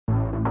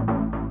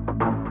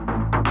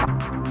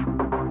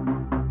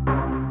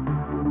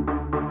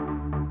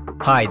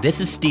Hi, this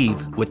is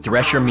Steve with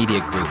Thresher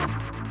Media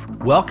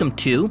Group. Welcome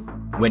to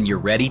When You're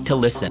Ready to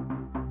Listen.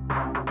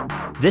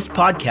 This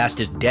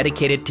podcast is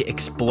dedicated to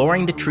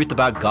exploring the truth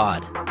about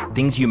God,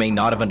 things you may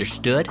not have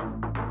understood,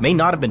 may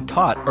not have been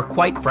taught, or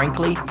quite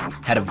frankly,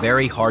 had a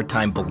very hard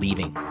time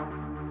believing.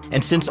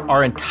 And since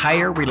our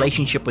entire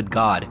relationship with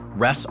God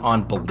rests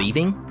on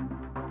believing,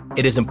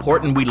 it is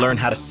important we learn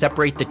how to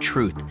separate the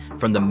truth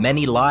from the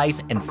many lies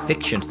and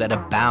fictions that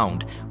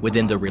abound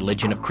within the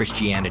religion of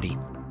Christianity.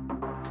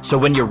 So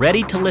when you're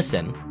ready to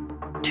listen,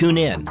 tune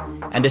in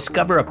and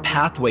discover a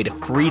pathway to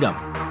freedom,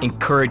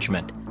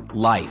 encouragement,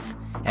 life,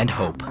 and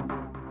hope.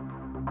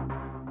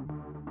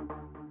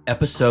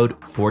 Episode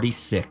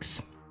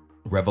 46,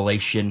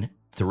 Revelation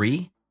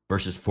 3,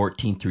 verses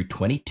 14 through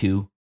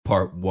 22,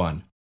 Part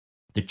 1.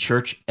 The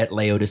Church at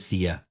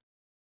Laodicea.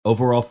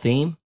 Overall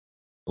theme,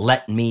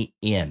 Let Me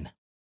In.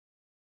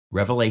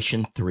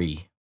 Revelation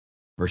 3,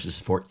 verses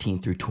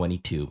 14 through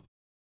 22.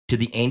 To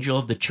the angel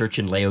of the church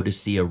in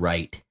Laodicea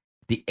write,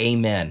 the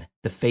Amen,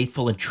 the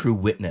faithful and true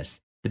witness,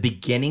 the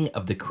beginning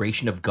of the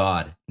creation of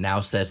God, now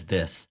says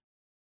this,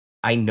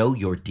 I know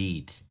your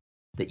deeds,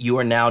 that you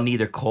are now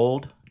neither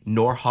cold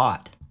nor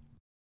hot.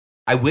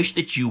 I wish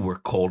that you were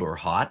cold or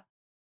hot.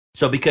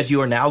 So because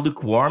you are now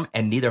lukewarm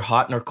and neither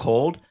hot nor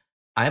cold,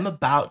 I am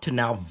about to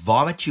now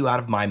vomit you out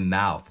of my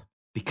mouth,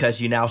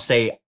 because you now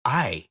say,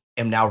 I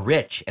am now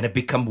rich and have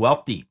become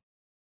wealthy,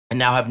 and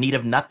now have need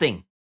of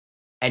nothing.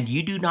 And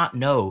you do not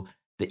know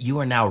that you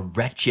are now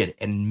wretched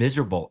and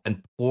miserable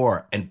and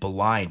poor and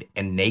blind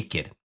and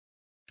naked.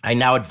 I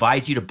now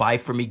advise you to buy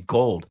from me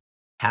gold,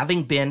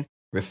 having been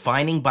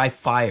refining by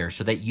fire,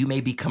 so that you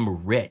may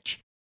become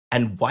rich,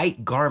 and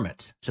white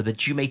garments, so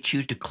that you may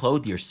choose to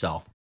clothe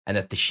yourself, and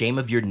that the shame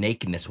of your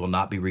nakedness will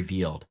not be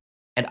revealed,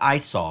 and eye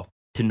salve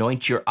to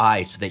anoint your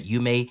eyes, so that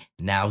you may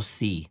now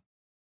see.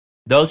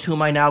 Those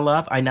whom I now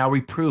love, I now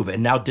reprove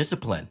and now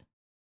discipline.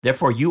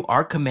 Therefore you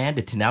are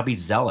commanded to now be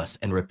zealous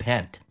and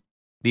repent.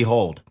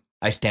 Behold,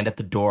 I stand at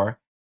the door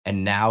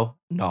and now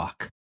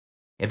knock.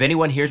 If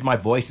anyone hears my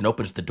voice and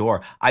opens the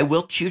door, I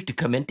will choose to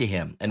come into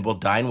him and will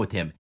dine with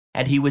him,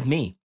 and he with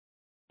me.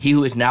 He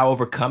who is now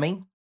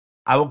overcoming,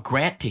 I will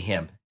grant to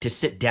him to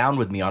sit down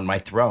with me on my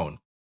throne,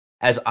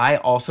 as I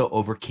also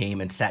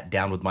overcame and sat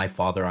down with my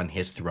Father on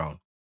his throne.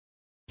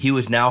 He who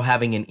is now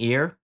having an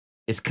ear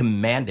is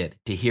commanded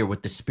to hear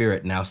what the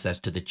Spirit now says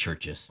to the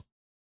churches.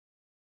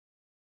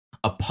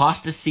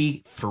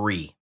 Apostasy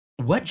free.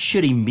 What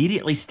should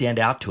immediately stand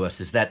out to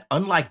us is that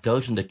unlike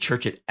those in the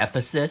church at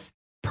Ephesus,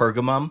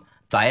 Pergamum,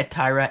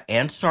 Thyatira,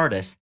 and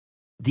Sardis,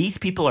 these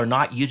people are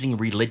not using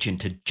religion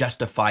to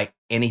justify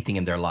anything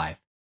in their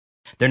life.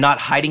 They're not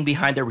hiding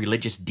behind their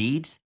religious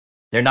deeds.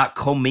 They're not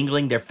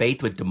commingling their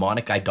faith with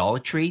demonic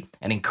idolatry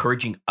and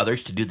encouraging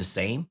others to do the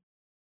same.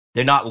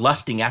 They're not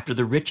lusting after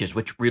the riches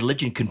which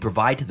religion can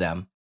provide to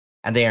them,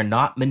 and they are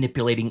not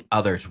manipulating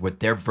others with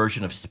their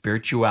version of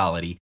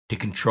spirituality to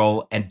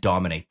control and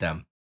dominate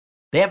them.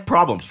 They have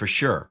problems for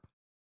sure,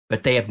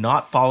 but they have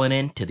not fallen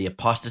into the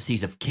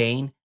apostasies of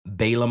Cain,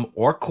 Balaam,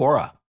 or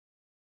Korah.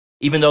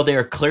 Even though they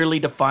are clearly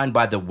defined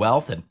by the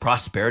wealth and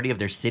prosperity of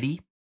their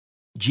city,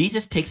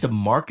 Jesus takes a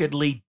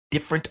markedly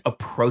different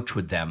approach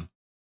with them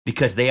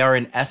because they are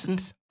in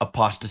essence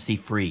apostasy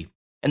free,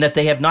 and that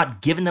they have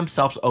not given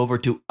themselves over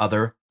to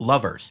other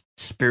lovers,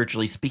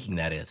 spiritually speaking,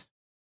 that is.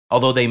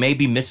 Although they may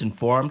be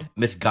misinformed,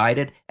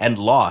 misguided, and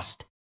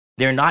lost,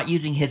 they're not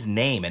using his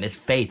name and his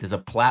faith as a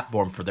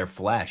platform for their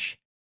flesh,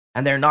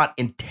 and they're not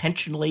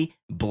intentionally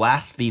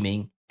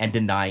blaspheming and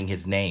denying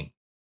his name.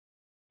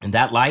 In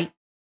that light,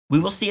 we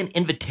will see an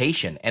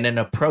invitation and an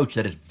approach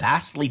that is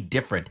vastly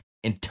different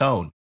in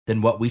tone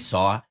than what we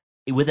saw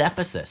with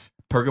Ephesus,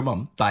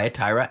 Pergamum,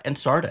 Thyatira, and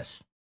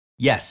Sardis.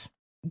 Yes,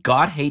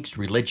 God hates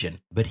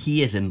religion, but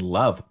he is in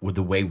love with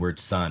the wayward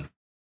son.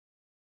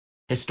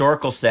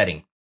 Historical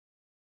setting.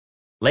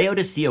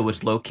 Laodicea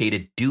was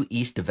located due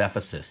east of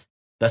Ephesus.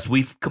 Thus,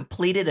 we've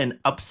completed an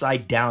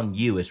upside-down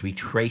U as we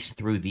trace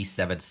through these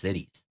 7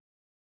 cities.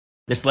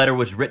 This letter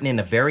was written in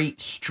a very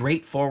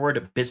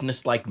straightforward,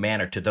 business-like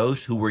manner to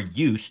those who were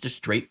used to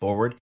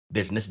straightforward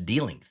business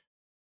dealings.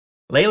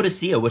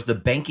 Laodicea was the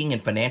banking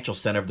and financial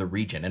center of the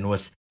region and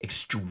was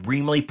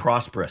extremely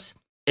prosperous.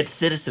 Its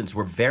citizens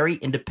were very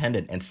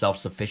independent and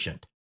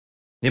self-sufficient.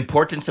 The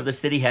importance of the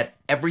city had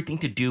everything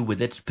to do with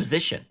its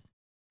position.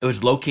 It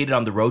was located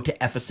on the road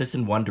to Ephesus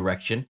in one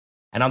direction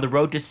and on the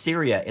road to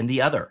Syria in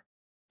the other.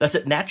 Thus,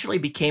 it naturally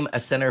became a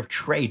center of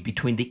trade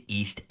between the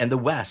East and the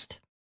West.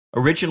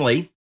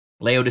 Originally,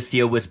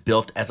 Laodicea was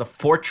built as a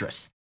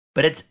fortress,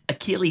 but its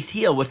Achilles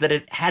heel was that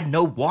it had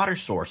no water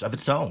source of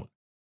its own.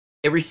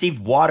 It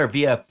received water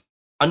via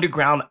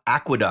underground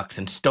aqueducts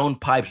and stone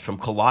pipes from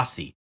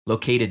Colossae,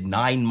 located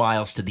 9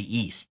 miles to the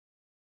east.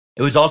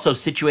 It was also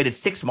situated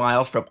 6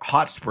 miles from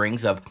hot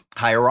springs of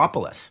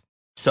Hierapolis,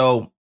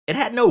 so it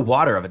had no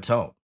water of its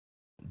own.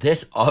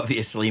 This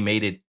obviously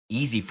made it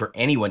easy for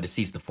anyone to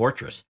seize the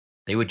fortress.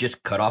 They would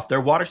just cut off their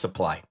water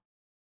supply.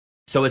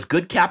 So as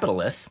good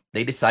capitalists,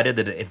 they decided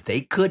that if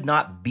they could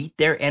not beat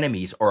their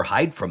enemies or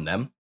hide from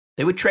them,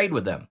 they would trade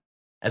with them.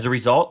 As a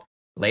result,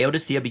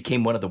 Laodicea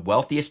became one of the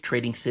wealthiest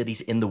trading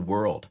cities in the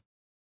world.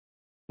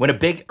 When a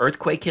big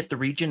earthquake hit the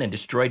region and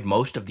destroyed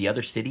most of the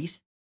other cities,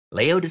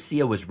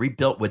 Laodicea was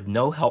rebuilt with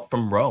no help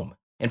from Rome.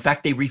 In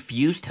fact, they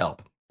refused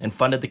help and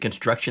funded the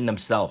construction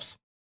themselves.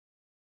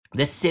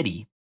 This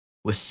city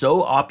was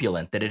so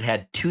opulent that it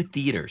had two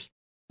theaters,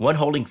 one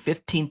holding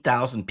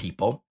 15,000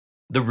 people,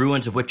 the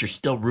ruins of which are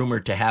still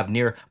rumored to have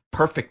near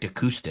perfect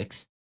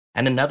acoustics,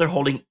 and another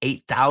holding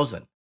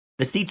 8,000.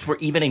 The seats were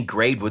even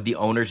engraved with the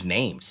owners'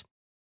 names.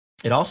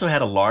 It also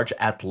had a large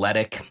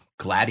athletic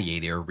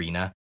gladiator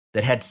arena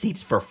that had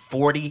seats for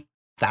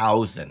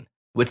 40,000,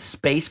 with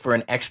space for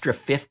an extra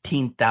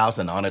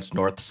 15,000 on its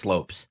north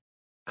slopes.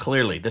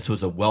 Clearly, this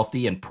was a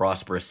wealthy and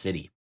prosperous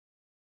city.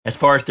 As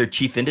far as their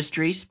chief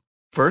industries,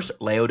 first,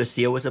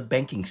 Laodicea was a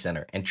banking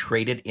center and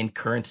traded in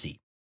currency.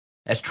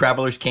 As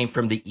travelers came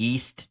from the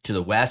east to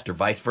the west or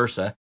vice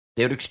versa,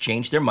 they would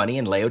exchange their money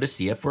in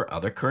Laodicea for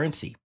other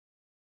currency.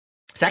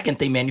 Second,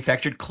 they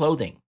manufactured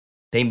clothing.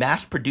 They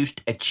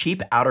mass-produced a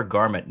cheap outer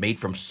garment made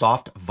from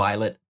soft,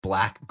 violet,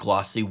 black,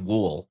 glossy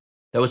wool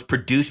that was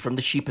produced from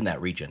the sheep in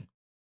that region.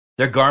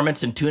 Their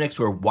garments and tunics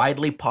were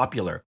widely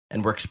popular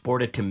and were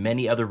exported to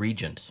many other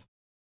regions.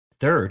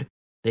 Third,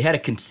 they had a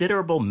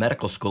considerable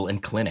medical school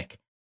and clinic,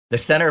 the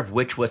center of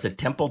which was a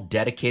temple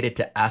dedicated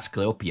to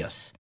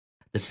Asclepius.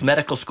 This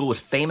medical school was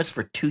famous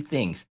for two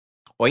things: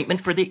 ointment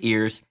for the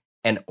ears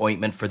and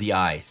ointment for the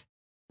eyes.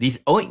 These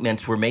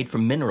ointments were made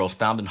from minerals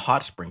found in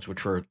hot springs,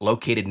 which were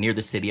located near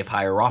the city of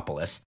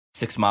Hierapolis,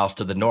 6 miles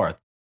to the north,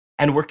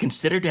 and were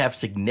considered to have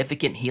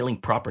significant healing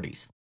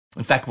properties.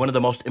 In fact, one of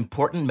the most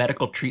important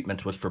medical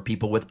treatments was for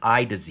people with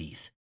eye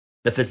disease.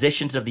 The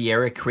physicians of the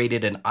area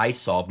created an eye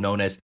salve known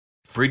as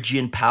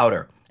Phrygian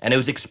powder, and it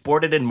was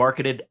exported and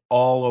marketed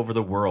all over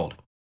the world.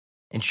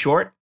 In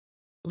short,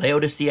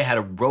 Laodicea had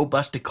a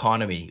robust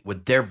economy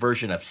with their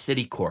version of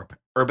Citicorp,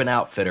 Urban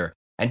Outfitter,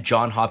 and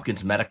Johns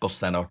Hopkins Medical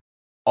Center,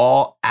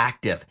 all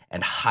active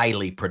and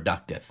highly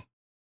productive.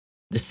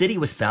 The city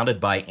was founded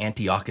by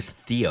Antiochus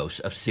Theos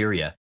of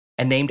Syria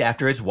and named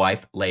after his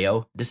wife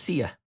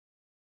Laodicea.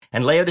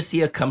 And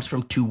Laodicea comes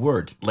from two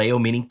words, Lao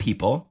meaning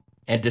people,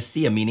 and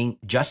Dicea meaning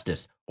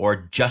justice, or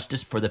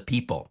justice for the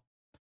people.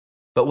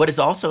 But what is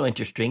also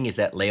interesting is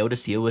that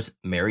Laodicea was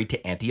married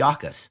to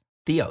Antiochus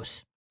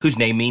Theos, whose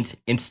name means,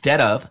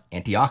 instead of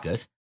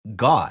Antiochus,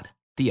 God,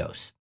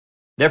 Theos.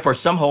 Therefore,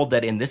 some hold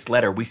that in this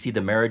letter we see the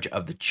marriage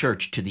of the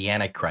church to the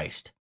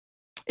Antichrist.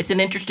 It's an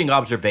interesting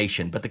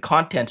observation, but the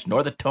contents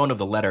nor the tone of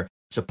the letter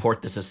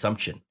support this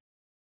assumption.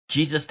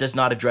 Jesus does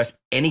not address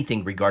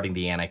anything regarding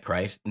the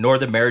Antichrist, nor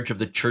the marriage of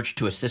the church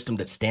to a system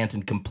that stands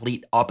in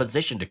complete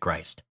opposition to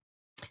Christ.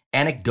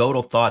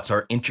 Anecdotal thoughts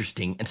are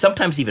interesting and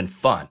sometimes even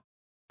fun,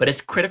 but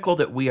it's critical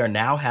that we are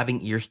now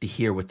having ears to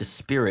hear what the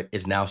Spirit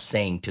is now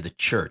saying to the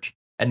church,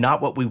 and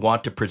not what we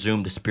want to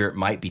presume the Spirit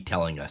might be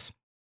telling us.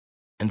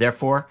 And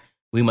therefore,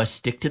 we must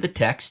stick to the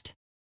text,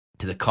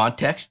 to the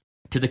context,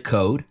 to the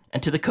code,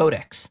 and to the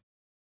codex.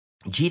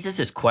 Jesus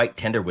is quite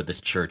tender with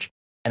this church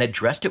and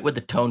addressed it with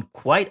a tone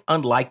quite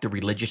unlike the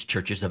religious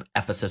churches of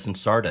Ephesus and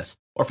Sardis,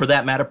 or for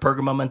that matter,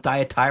 Pergamum and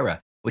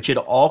Thyatira, which had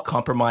all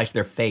compromised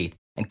their faith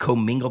and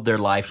commingled their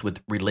lives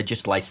with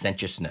religious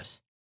licentiousness.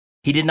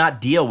 He did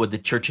not deal with the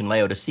church in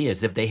Laodicea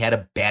as if they had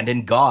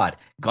abandoned God,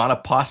 gone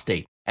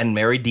apostate, and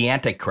married the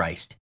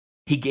Antichrist.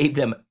 He gave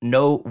them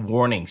no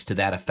warnings to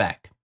that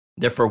effect.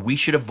 Therefore, we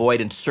should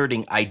avoid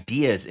inserting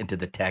ideas into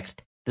the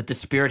text that the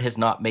Spirit has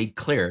not made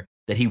clear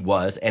that he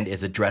was and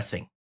is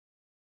addressing.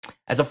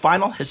 As a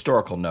final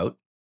historical note,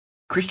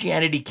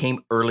 Christianity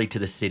came early to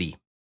the city.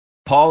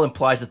 Paul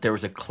implies that there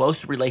was a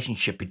close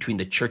relationship between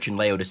the church in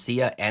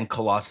Laodicea and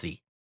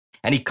Colossae,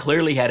 and he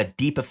clearly had a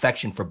deep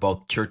affection for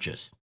both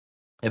churches.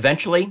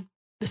 Eventually,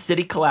 the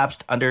city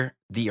collapsed under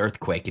the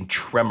earthquake and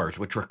tremors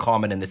which were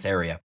common in this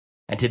area,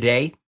 and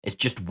today it's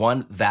just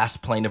one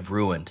vast plain of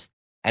ruins,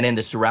 and in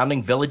the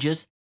surrounding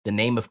villages, the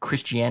name of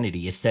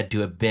Christianity is said to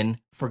have been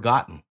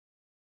forgotten.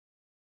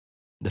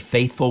 The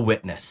faithful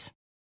witness.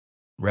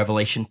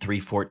 Revelation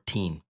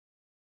 3:14.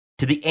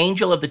 To the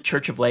angel of the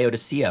church of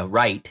Laodicea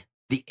write,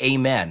 the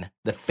Amen,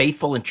 the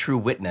faithful and true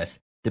witness,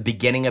 the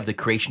beginning of the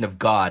creation of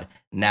God,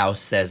 now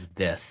says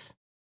this.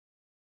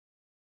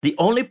 The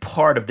only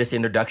part of this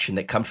introduction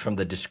that comes from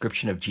the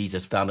description of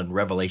Jesus found in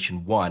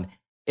Revelation 1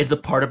 is the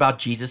part about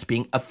Jesus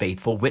being a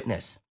faithful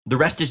witness. The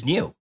rest is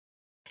new.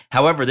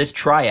 However, this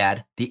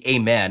triad, the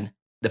Amen,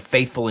 the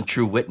faithful and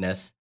true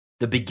witness,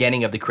 the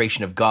beginning of the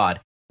creation of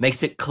God,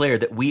 makes it clear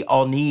that we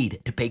all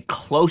need to pay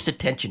close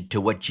attention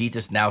to what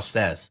Jesus now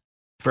says,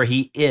 for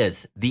he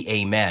is the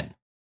Amen.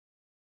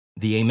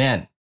 The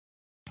Amen.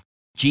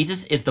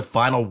 Jesus is the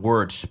final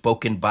word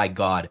spoken by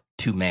God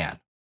to man.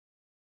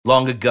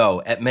 Long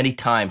ago, at many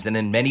times and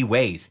in many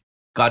ways,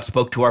 God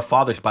spoke to our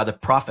fathers by the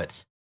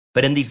prophets,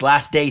 but in these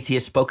last days he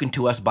has spoken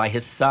to us by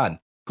his Son,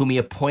 whom he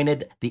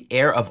appointed the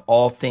heir of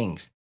all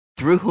things,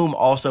 through whom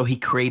also he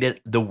created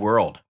the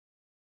world.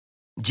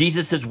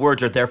 Jesus'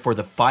 words are therefore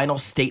the final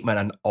statement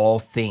on all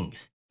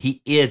things.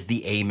 He is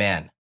the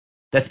Amen.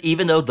 Thus,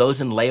 even though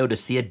those in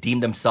Laodicea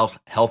deemed themselves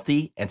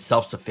healthy and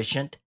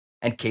self-sufficient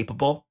and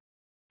capable,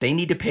 They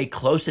need to pay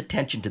close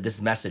attention to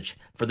this message,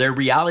 for their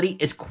reality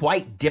is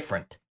quite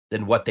different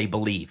than what they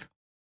believe.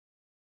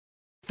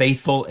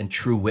 Faithful and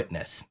true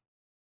witness.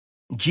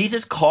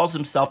 Jesus calls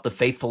himself the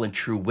faithful and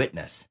true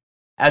witness.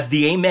 As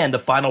the Amen, the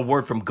final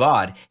word from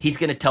God, he's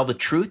going to tell the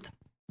truth,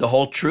 the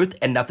whole truth,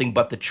 and nothing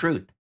but the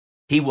truth.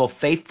 He will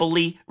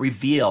faithfully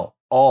reveal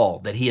all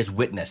that he has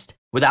witnessed,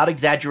 without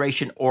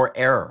exaggeration or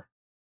error.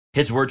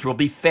 His words will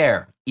be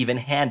fair,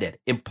 even-handed,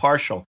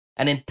 impartial,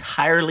 and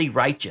entirely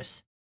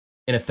righteous.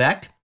 In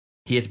effect,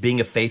 he is being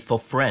a faithful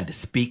friend to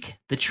speak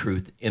the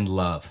truth in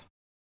love.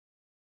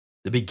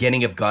 The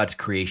beginning of God's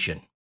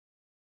creation.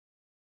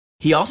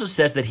 He also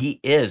says that he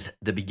is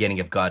the beginning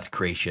of God's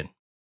creation.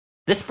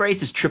 This phrase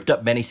has tripped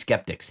up many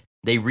skeptics.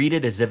 They read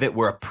it as if it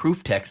were a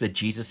proof text that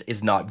Jesus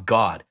is not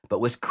God, but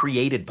was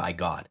created by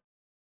God.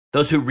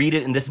 Those who read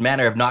it in this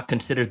manner have not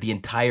considered the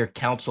entire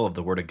counsel of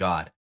the Word of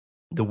God.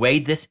 The way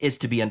this is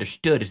to be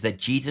understood is that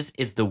Jesus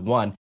is the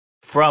one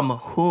from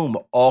whom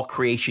all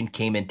creation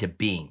came into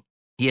being.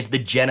 He is the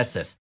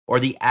genesis, or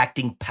the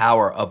acting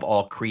power of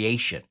all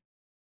creation.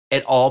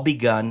 It all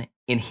begun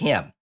in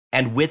him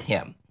and with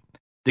him.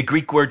 The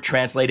Greek word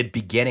translated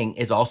beginning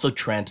is also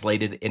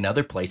translated in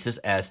other places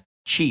as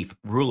chief,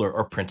 ruler,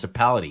 or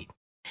principality.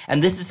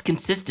 And this is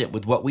consistent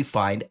with what we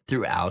find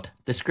throughout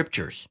the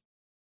scriptures.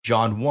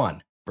 John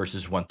 1,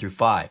 verses 1 through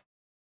 5.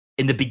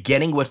 In the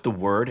beginning was the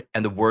Word,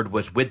 and the Word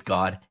was with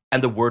God,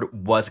 and the Word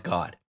was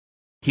God.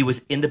 He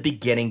was in the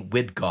beginning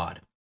with God.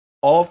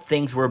 All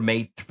things were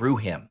made through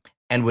him,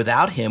 and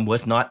without him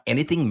was not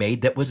anything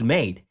made that was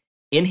made.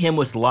 In him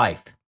was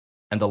life,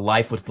 and the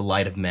life was the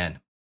light of men.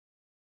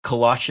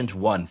 Colossians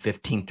 1,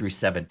 15 through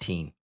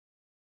 17.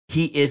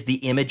 He is the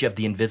image of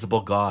the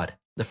invisible God,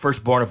 the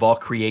firstborn of all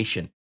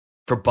creation.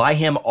 For by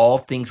him all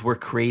things were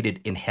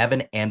created in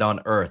heaven and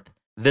on earth,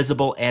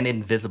 visible and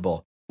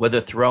invisible,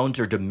 whether thrones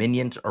or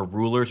dominions or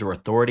rulers or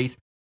authorities.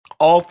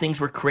 All things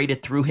were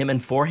created through him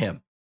and for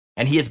him.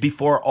 And he is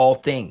before all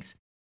things,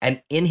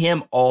 and in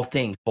him all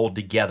things hold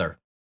together.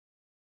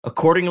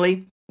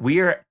 Accordingly, we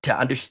are to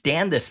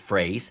understand this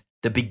phrase,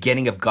 the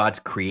beginning of God's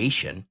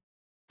creation,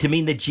 to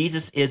mean that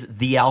Jesus is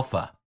the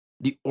Alpha,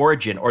 the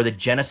origin or the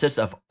genesis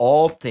of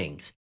all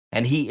things,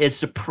 and he is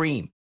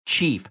supreme,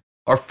 chief,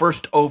 or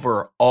first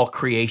over all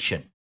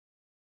creation.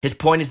 His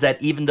point is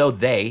that even though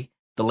they,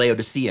 the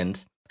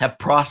Laodiceans, have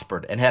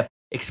prospered and have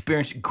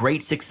experienced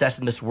great success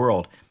in this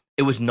world,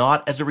 it was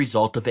not as a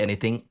result of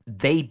anything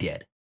they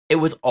did. It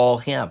was all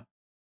him.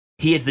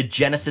 He is the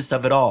genesis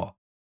of it all.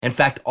 In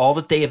fact, all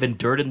that they have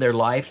endured in their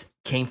lives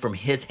came from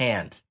his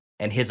hands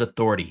and his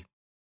authority.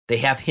 They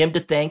have him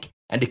to thank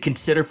and to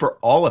consider for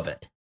all of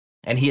it,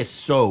 and he is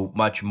so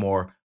much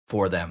more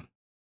for them.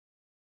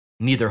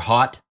 Neither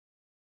hot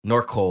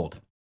nor cold.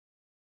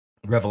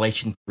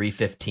 Revelation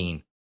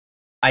 3:15.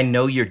 I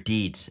know your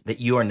deeds, that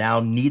you are now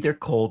neither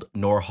cold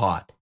nor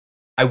hot.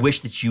 I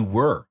wish that you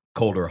were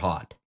cold or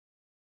hot.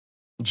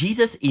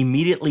 Jesus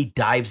immediately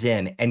dives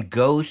in and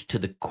goes to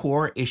the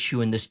core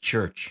issue in this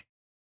church.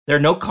 There are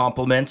no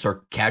compliments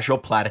or casual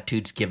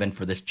platitudes given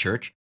for this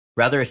church.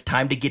 Rather, it's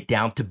time to get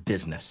down to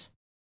business.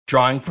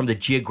 Drawing from the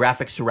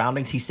geographic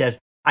surroundings, he says,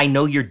 I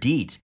know your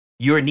deeds.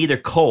 You are neither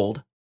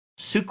cold,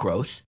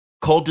 sucrose,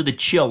 cold to the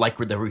chill like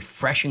the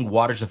refreshing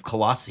waters of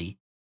Colossae,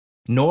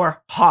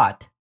 nor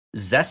hot,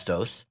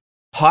 zestos,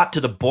 hot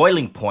to the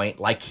boiling point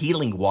like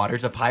healing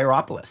waters of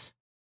Hierapolis.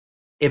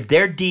 If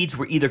their deeds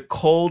were either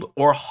cold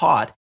or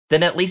hot,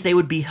 then at least they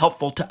would be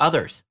helpful to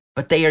others,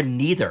 but they are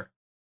neither.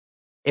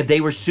 If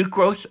they were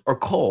sucrose or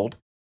cold,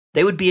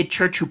 they would be a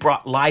church who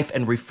brought life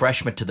and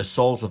refreshment to the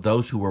souls of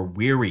those who were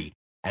weary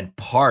and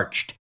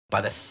parched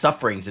by the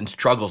sufferings and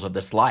struggles of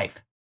this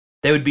life.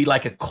 They would be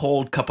like a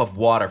cold cup of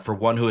water for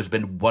one who has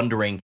been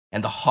wandering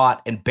in the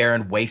hot and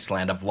barren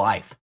wasteland of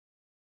life.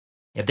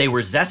 If they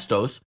were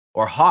zestos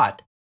or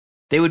hot,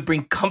 they would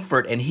bring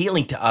comfort and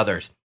healing to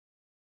others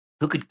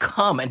who could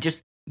come and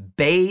just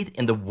bathe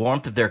in the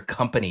warmth of their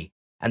company,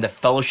 and the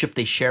fellowship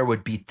they share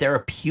would be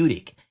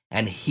therapeutic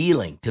and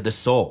healing to the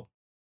soul.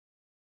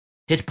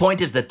 His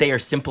point is that they are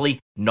simply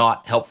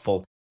not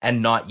helpful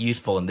and not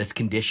useful in this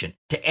condition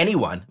to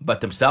anyone but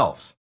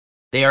themselves.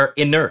 They are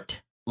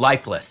inert,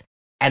 lifeless,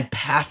 and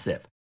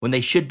passive when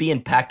they should be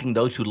impacting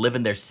those who live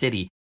in their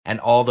city and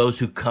all those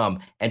who come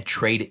and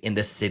trade in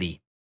this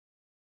city.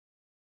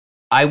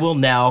 I will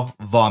now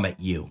vomit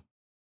you.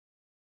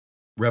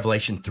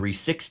 Revelation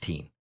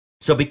 3:16.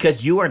 So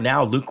because you are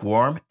now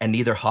lukewarm and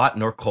neither hot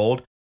nor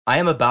cold, I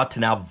am about to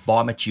now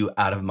vomit you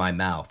out of my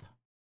mouth.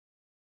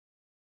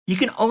 You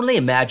can only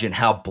imagine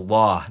how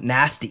blah,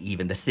 nasty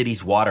even, the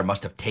city's water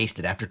must have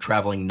tasted after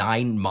traveling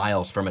 9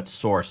 miles from its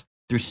source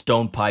through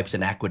stone pipes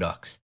and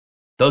aqueducts.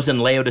 Those in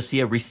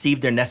Laodicea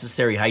received their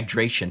necessary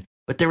hydration,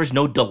 but there was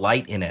no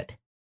delight in it.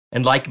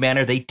 In like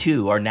manner, they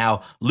too are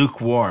now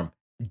lukewarm,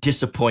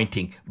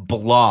 disappointing,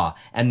 blah,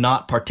 and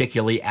not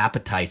particularly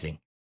appetizing.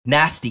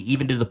 Nasty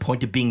even to the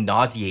point of being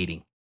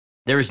nauseating.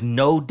 There is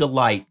no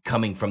delight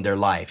coming from their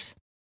lives.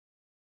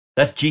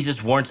 Thus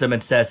Jesus warns them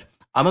and says,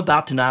 I'm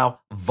about to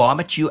now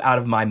vomit you out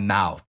of my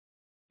mouth.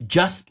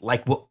 just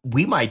like what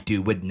we might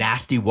do with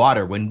nasty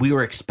water when we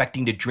were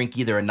expecting to drink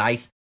either a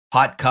nice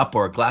hot cup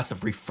or a glass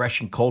of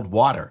refreshing cold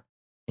water.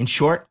 In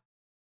short,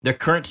 their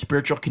current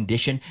spiritual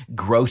condition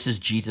grosses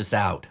Jesus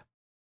out.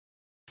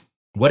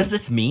 What does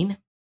this mean?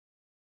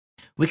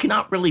 We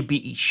cannot really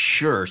be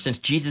sure since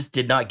Jesus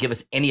did not give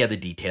us any of the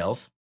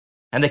details,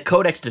 and the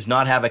Codex does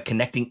not have a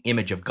connecting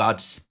image of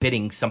God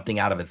spitting something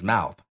out of his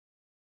mouth.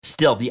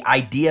 Still, the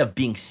idea of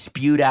being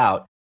spewed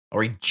out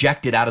or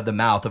ejected out of the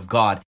mouth of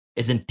God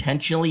is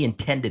intentionally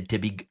intended to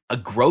be a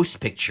gross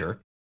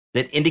picture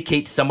that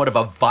indicates somewhat of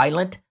a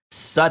violent,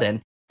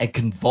 sudden, and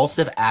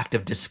convulsive act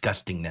of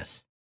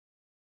disgustingness.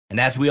 And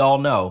as we all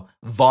know,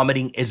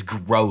 vomiting is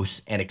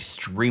gross and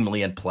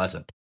extremely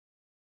unpleasant.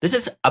 This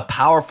is a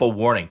powerful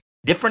warning,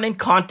 different in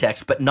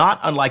context, but not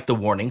unlike the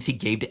warnings he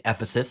gave to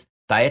Ephesus,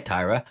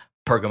 Thyatira,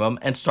 Pergamum,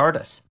 and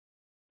Sardis.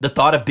 The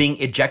thought of being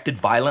ejected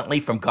violently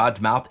from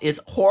God's mouth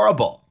is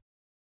horrible.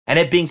 And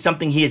it being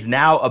something he is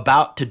now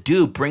about to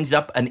do brings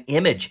up an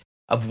image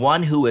of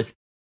one who is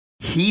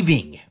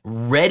heaving,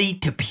 ready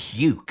to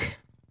puke.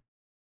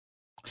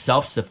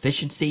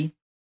 Self-sufficiency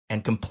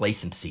and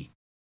complacency.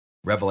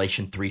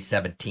 Revelation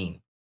 3:17.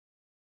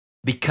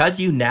 Because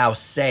you now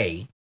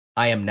say,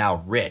 I am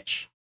now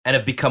rich, and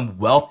have become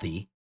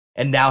wealthy,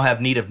 and now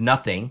have need of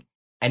nothing,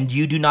 and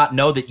you do not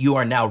know that you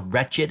are now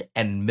wretched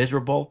and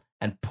miserable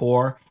and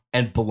poor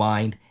and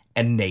blind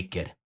and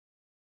naked.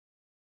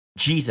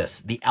 Jesus,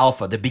 the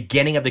Alpha, the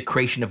beginning of the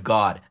creation of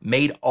God,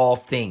 made all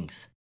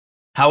things.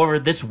 However,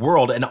 this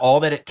world and all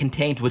that it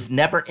contains was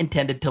never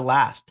intended to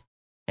last.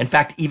 In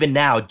fact, even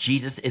now,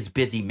 Jesus is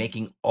busy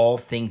making all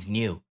things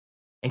new,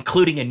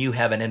 including a new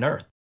heaven and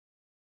earth.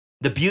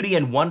 The beauty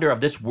and wonder of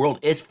this world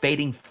is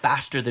fading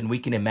faster than we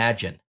can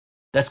imagine.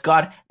 Thus,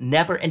 God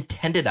never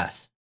intended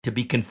us to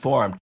be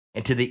conformed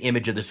into the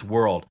image of this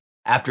world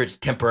after its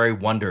temporary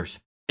wonders,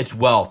 its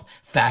wealth,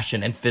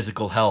 fashion, and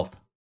physical health.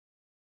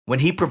 When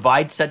he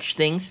provides such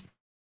things,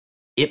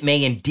 it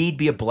may indeed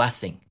be a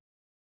blessing.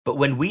 But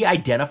when we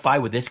identify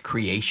with this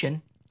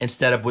creation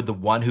instead of with the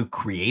one who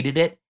created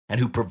it and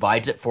who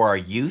provides it for our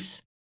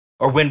use,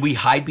 or when we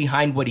hide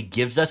behind what he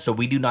gives us so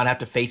we do not have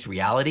to face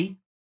reality,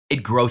 it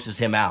grosses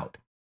him out.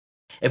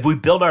 If we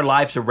build our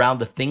lives around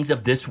the things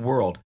of this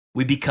world,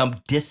 we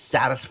become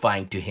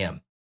dissatisfying to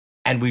him,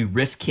 and we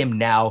risk him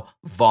now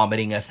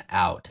vomiting us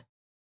out.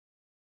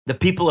 The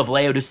people of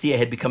Laodicea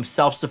had become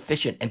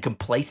self-sufficient and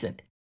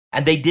complacent,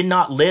 and they did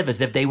not live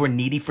as if they were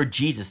needy for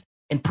Jesus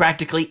in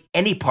practically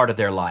any part of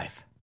their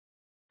life.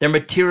 Their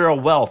material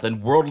wealth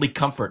and worldly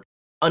comfort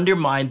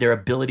undermined their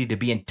ability to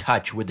be in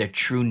touch with their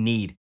true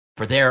need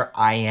for their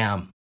I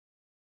am.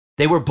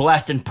 They were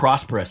blessed and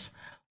prosperous.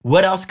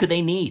 What else could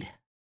they need?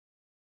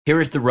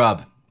 Here is the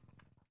rub.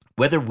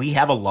 Whether we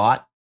have a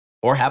lot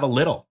or have a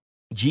little,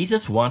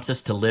 Jesus wants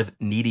us to live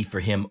needy for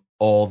him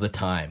all the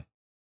time.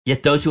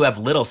 Yet those who have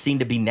little seem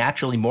to be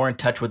naturally more in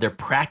touch with their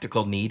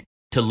practical need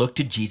to look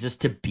to Jesus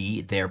to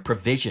be their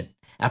provision.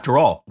 After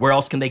all, where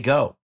else can they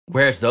go?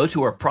 Whereas those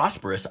who are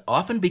prosperous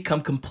often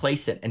become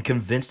complacent and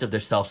convinced of their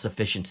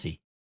self-sufficiency.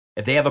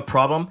 If they have a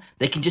problem,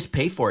 they can just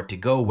pay for it to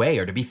go away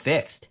or to be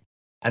fixed.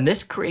 And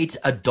this creates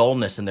a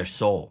dullness in their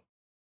soul.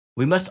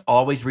 We must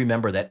always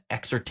remember that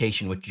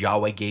exhortation which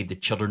Yahweh gave the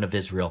children of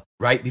Israel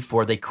right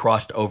before they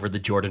crossed over the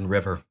Jordan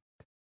River.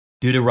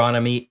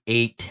 Deuteronomy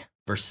 8,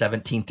 verse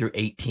 17 through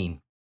 18.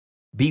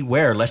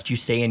 Beware lest you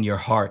say in your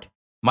heart,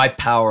 my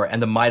power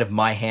and the might of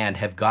my hand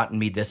have gotten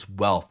me this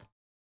wealth.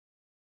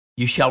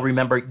 You shall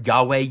remember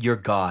Yahweh your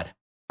God,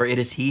 for it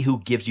is he who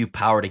gives you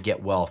power to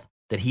get wealth,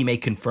 that he may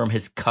confirm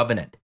his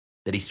covenant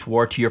that he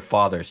swore to your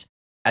fathers,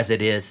 as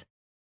it is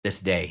this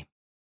day.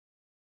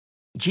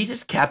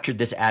 Jesus captured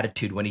this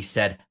attitude when he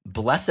said,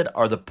 blessed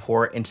are the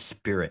poor in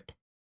spirit,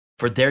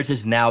 for theirs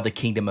is now the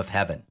kingdom of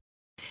heaven.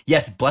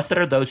 Yes, blessed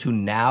are those who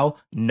now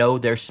know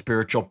their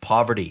spiritual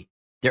poverty,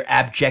 their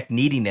abject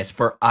neediness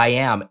for I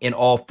am in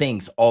all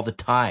things all the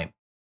time,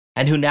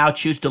 and who now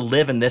choose to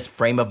live in this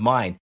frame of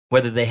mind,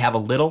 whether they have a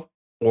little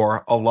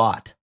or a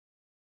lot.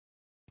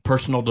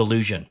 Personal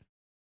delusion.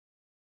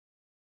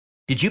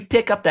 Did you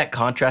pick up that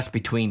contrast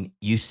between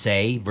you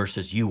say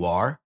versus you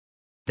are?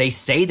 They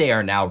say they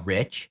are now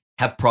rich,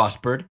 have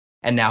prospered,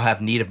 and now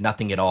have need of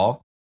nothing at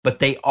all, but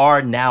they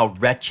are now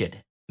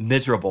wretched,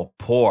 miserable,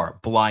 poor,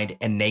 blind,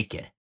 and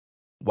naked.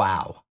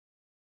 Wow.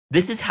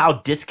 This is how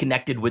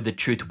disconnected with the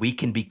truth we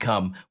can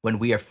become when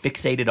we are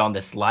fixated on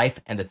this life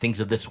and the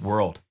things of this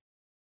world.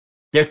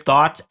 Their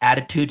thoughts,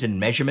 attitudes, and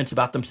measurements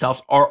about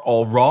themselves are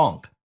all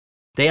wrong.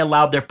 They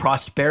allowed their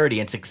prosperity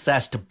and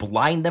success to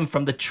blind them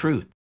from the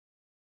truth.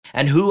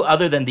 And who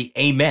other than the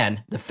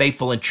Amen, the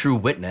faithful and true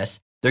witness,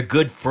 their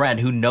good friend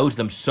who knows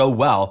them so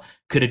well,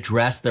 could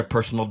address their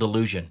personal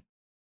delusion?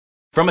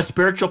 From a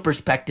spiritual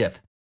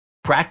perspective,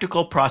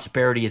 practical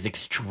prosperity is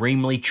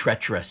extremely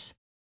treacherous,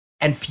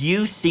 and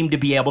few seem to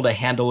be able to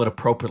handle it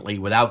appropriately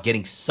without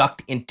getting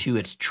sucked into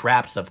its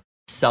traps of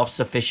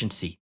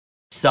self-sufficiency,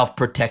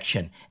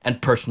 self-protection,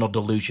 and personal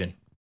delusion.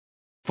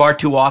 Far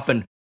too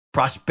often,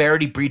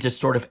 Prosperity breeds a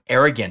sort of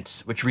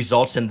arrogance, which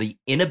results in the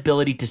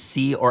inability to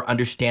see or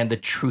understand the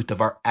truth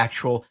of our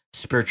actual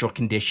spiritual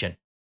condition.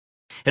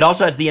 It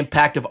also has the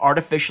impact of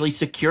artificially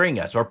securing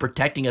us or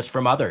protecting us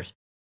from others,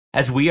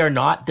 as we are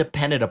not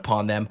dependent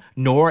upon them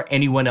nor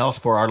anyone else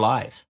for our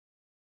lives.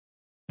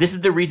 This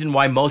is the reason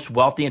why most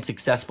wealthy and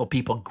successful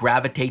people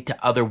gravitate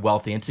to other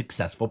wealthy and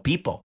successful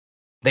people.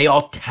 They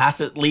all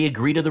tacitly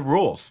agree to the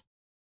rules.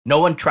 No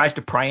one tries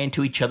to pry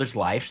into each other's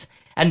lives,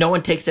 and no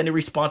one takes any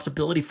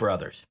responsibility for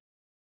others.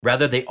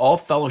 Rather, they all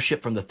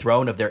fellowship from the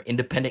throne of their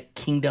independent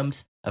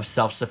kingdoms of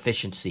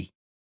self-sufficiency.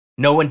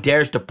 No one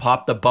dares to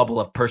pop the bubble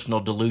of personal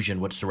delusion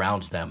which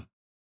surrounds them.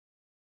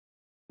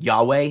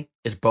 Yahweh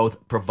is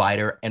both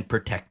provider and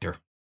protector.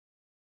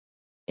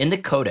 In the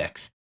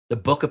Codex, the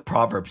book of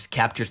Proverbs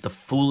captures the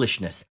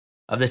foolishness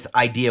of this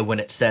idea when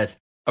it says,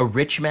 "A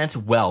rich man's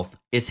wealth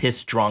is his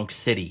strong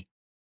city,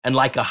 and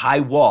like a high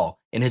wall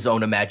in his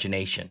own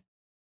imagination."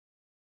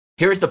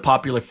 Here is the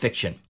popular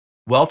fiction.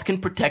 Wealth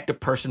can protect a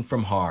person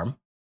from harm,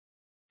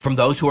 from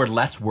those who are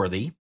less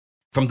worthy,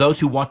 from those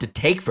who want to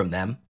take from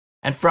them,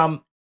 and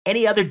from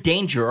any other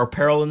danger or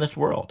peril in this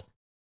world.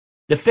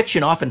 The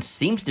fiction often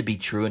seems to be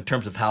true in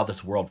terms of how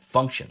this world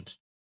functions,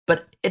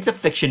 but it's a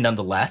fiction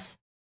nonetheless.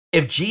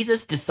 If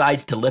Jesus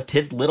decides to lift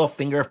his little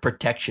finger of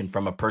protection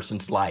from a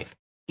person's life,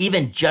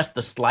 even just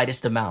the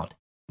slightest amount,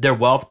 their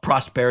wealth,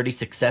 prosperity,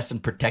 success,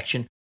 and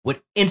protection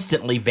would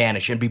instantly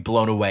vanish and be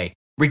blown away,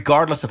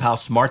 regardless of how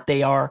smart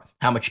they are,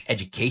 how much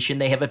education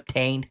they have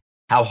obtained,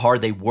 how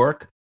hard they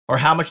work, or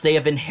how much they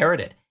have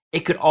inherited.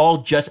 It could all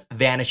just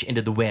vanish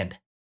into the wind.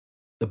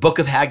 The book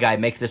of Haggai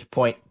makes this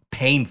point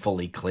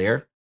painfully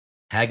clear.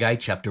 Haggai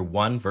chapter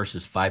 1,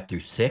 verses 5 through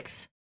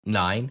 6,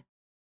 9,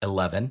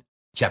 11,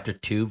 chapter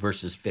 2,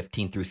 verses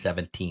 15 through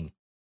 17.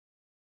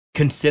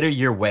 Consider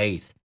your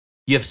ways.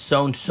 You have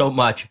sown so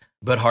much,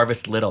 but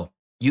harvest little.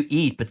 You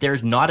eat, but there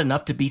is not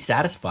enough to be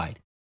satisfied.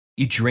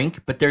 You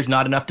drink, but there is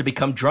not enough to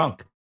become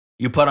drunk.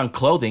 You put on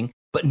clothing,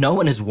 but no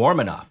one is warm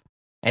enough.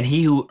 And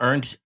he who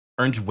earns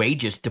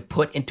wages to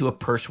put into a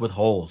purse with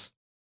holes.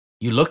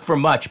 You look for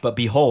much, but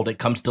behold, it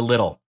comes to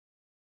little.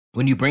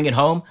 When you bring it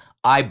home,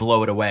 I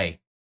blow it away.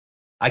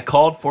 I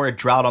called for a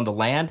drought on the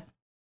land,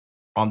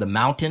 on the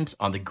mountains,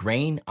 on the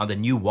grain, on the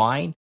new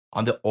wine,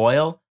 on the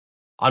oil,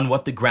 on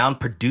what the ground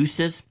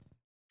produces,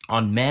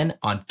 on men,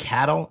 on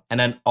cattle,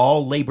 and on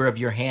all labor of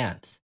your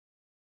hands.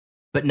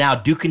 But now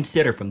do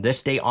consider from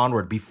this day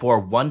onward, before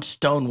one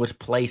stone was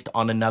placed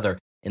on another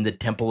in the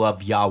temple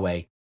of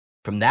Yahweh,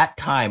 from that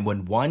time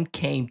when one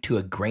came to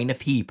a grain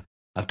of heap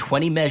of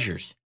 20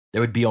 measures,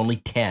 there would be only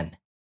 10.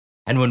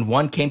 And when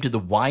one came to the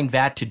wine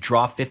vat to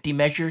draw 50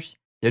 measures,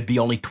 there would be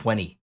only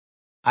 20.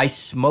 I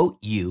smote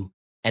you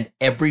and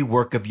every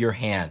work of your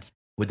hands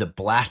with a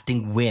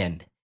blasting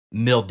wind,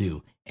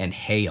 mildew, and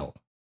hail.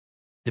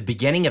 The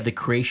beginning of the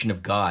creation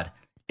of God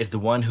is the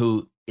one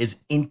who is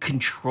in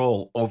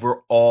control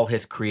over all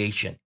his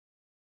creation.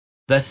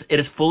 Thus, it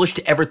is foolish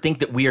to ever think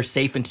that we are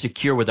safe and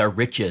secure with our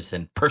riches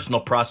and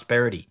personal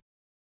prosperity.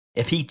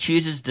 If he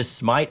chooses to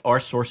smite our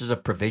sources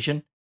of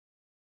provision,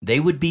 they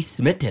would be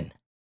smitten.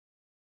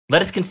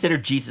 Let us consider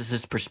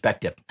Jesus'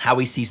 perspective, how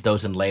he sees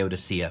those in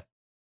Laodicea.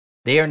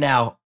 They are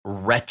now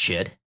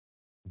wretched,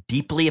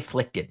 deeply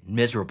afflicted,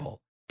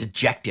 miserable,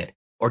 dejected,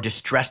 or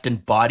distressed in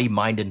body,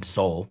 mind, and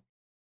soul.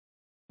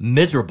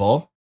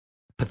 Miserable,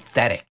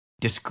 pathetic,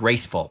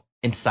 disgraceful,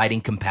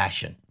 inciting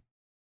compassion.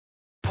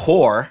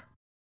 Poor,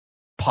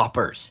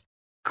 paupers,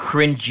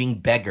 cringing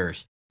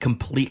beggars,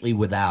 completely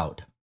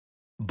without.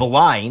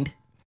 Blind,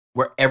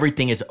 where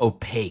everything is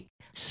opaque,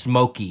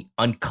 smoky,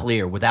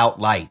 unclear, without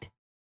light.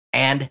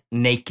 And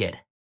naked,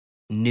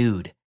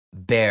 nude,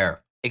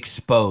 bare,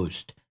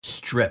 exposed,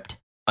 stripped,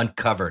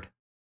 uncovered.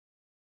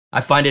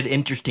 I find it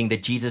interesting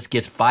that Jesus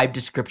gives 5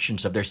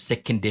 descriptions of their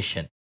sick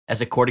condition,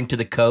 as according to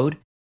the code,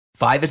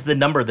 5 is the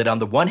number that on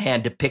the one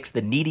hand depicts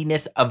the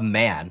neediness of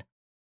man,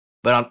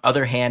 but on the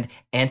other hand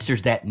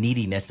answers that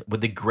neediness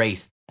with the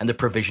grace and the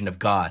provision of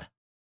God.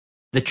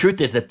 The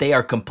truth is that they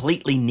are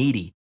completely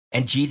needy,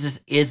 and Jesus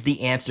is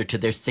the answer to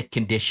their sick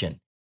condition.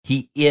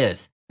 He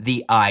is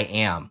the I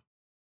am.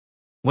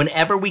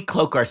 Whenever we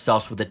cloak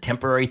ourselves with the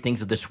temporary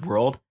things of this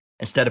world,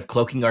 instead of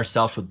cloaking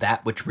ourselves with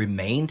that which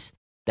remains,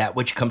 that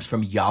which comes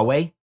from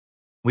Yahweh,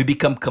 we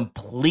become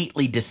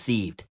completely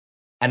deceived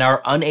and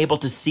are unable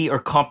to see or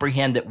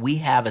comprehend that we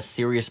have a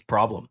serious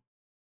problem.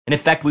 And in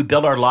fact, we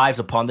build our lives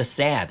upon the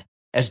sand.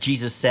 As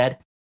Jesus said,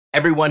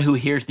 everyone who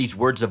hears these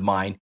words of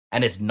mine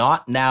and is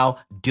not now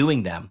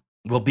doing them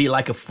will be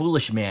like a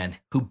foolish man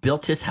who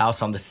built his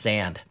house on the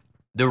sand.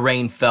 The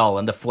rain fell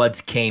and the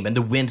floods came and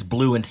the winds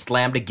blew and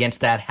slammed against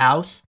that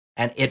house,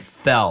 and it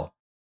fell,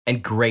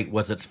 and great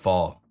was its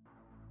fall.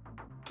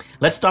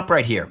 Let's stop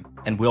right here,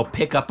 and we'll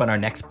pick up on our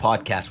next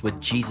podcast with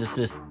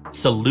Jesus'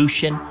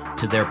 solution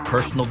to their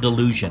personal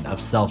delusion of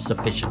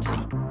self-sufficiency.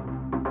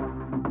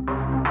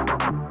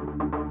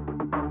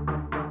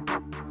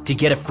 To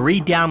get a free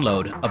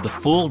download of the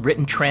full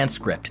written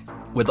transcript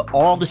with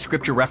all the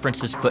scripture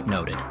references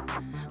footnoted,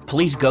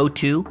 please go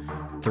to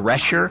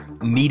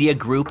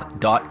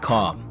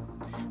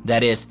threshermediagroup.com.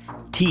 That is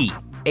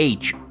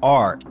THRESHER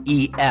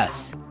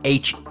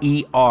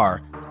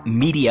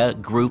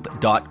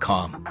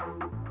mediagroup.com.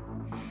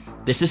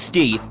 This is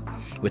Steve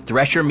with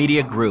Thresher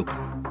Media Group.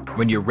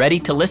 When you're ready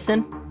to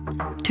listen,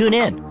 tune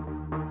in.